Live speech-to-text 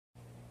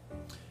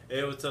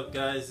Hey, what's up,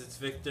 guys? It's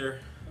Victor.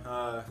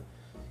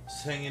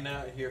 Just hanging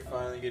out here,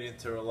 finally getting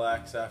to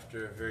relax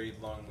after a very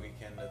long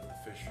weekend at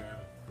the fish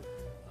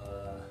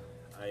room.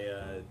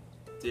 I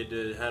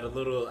had a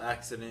little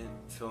accident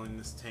filling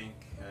this tank.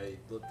 I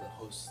let the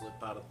hose slip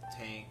out of the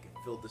tank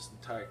and filled this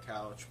entire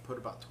couch. Put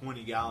about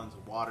 20 gallons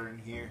of water in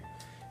here.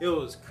 It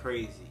was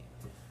crazy.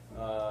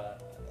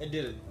 I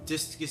did a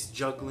discus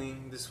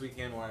juggling this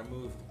weekend where I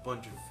moved a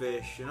bunch of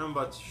fish, and I'm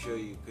about to show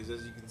you, because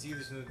as you can see,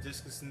 there's no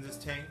discus in this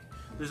tank.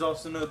 There's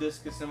also no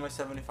discus in my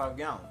 75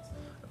 gallons.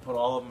 I put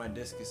all of my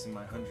discus in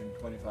my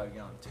 125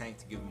 gallon tank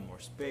to give them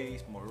more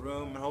space, more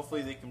room, and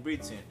hopefully they can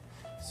breed soon.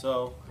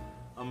 So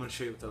I'm going to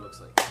show you what that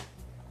looks like.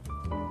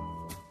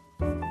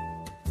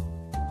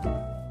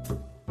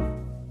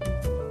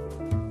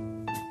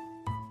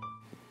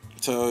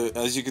 So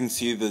as you can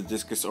see, the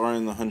discus are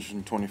in the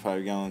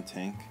 125 gallon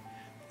tank.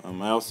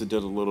 I also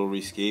did a little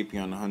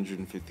rescaping on the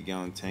 150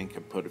 gallon tank.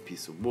 I put a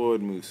piece of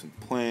wood, moved some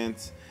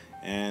plants,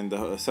 and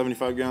the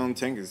 75 gallon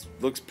tank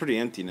looks pretty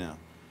empty now.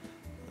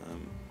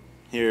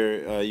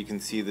 Here you can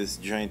see this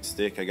giant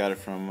stick. I got it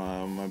from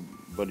my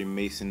buddy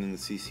Mason in the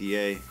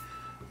CCA.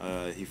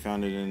 He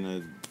found it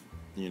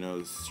in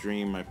a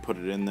stream. I put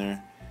it in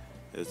there.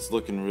 It's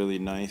looking really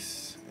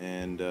nice,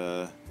 and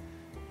the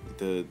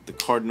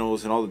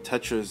cardinals and all the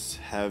tetras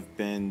have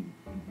been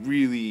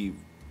really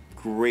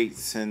great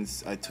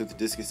since I took the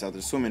discus out.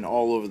 They're swimming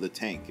all over the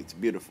tank. It's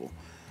beautiful.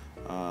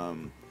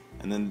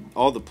 And then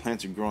all the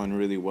plants are growing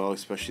really well,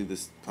 especially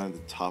this plant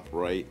at the top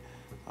right.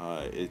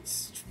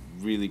 It's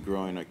really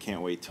growing. I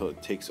can't wait till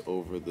it takes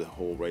over the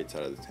whole right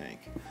side of the tank.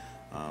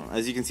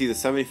 As you can see, the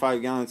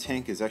 75 gallon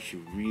tank is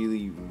actually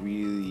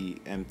really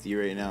empty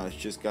right now. It's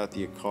just got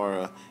the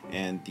Akara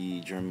and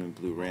the German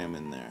blue ram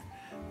in there.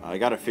 I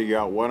got to figure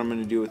out what I'm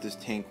going to do with this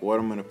tank, what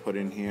I'm going to put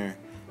in here.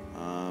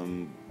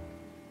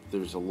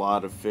 There's a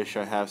lot of fish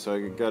I have, so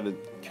I got to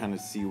kind of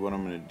see what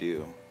I'm going to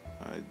do.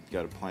 I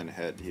got to plan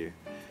ahead here.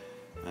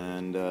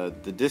 And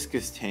the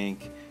discus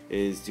tank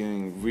is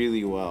doing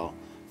really well.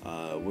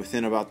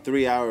 Within about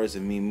 3 hours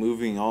of me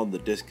moving all the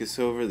discus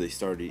over, they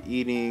started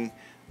eating.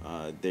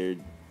 They're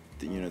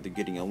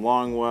getting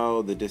along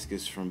well. The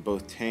discus from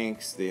both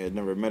tanks, they had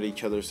never met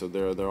each other, so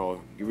they're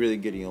all really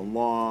getting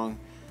along.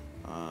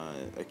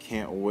 I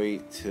can't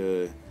wait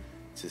to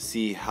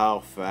see how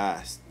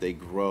fast they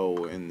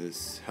grow in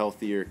this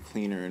healthier,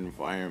 cleaner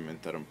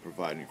environment that I'm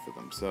providing for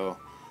them. So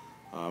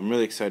I'm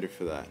really excited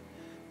for that.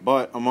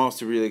 But I'm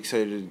also really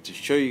excited to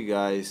show you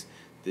guys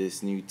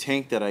this new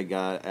tank that I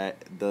got at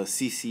the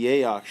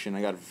CCA auction.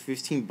 I got it for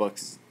 15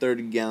 bucks. It's a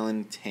 30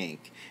 gallon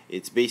tank.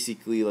 It's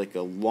basically like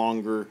a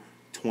longer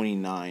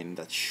 29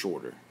 that's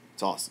shorter.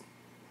 It's awesome.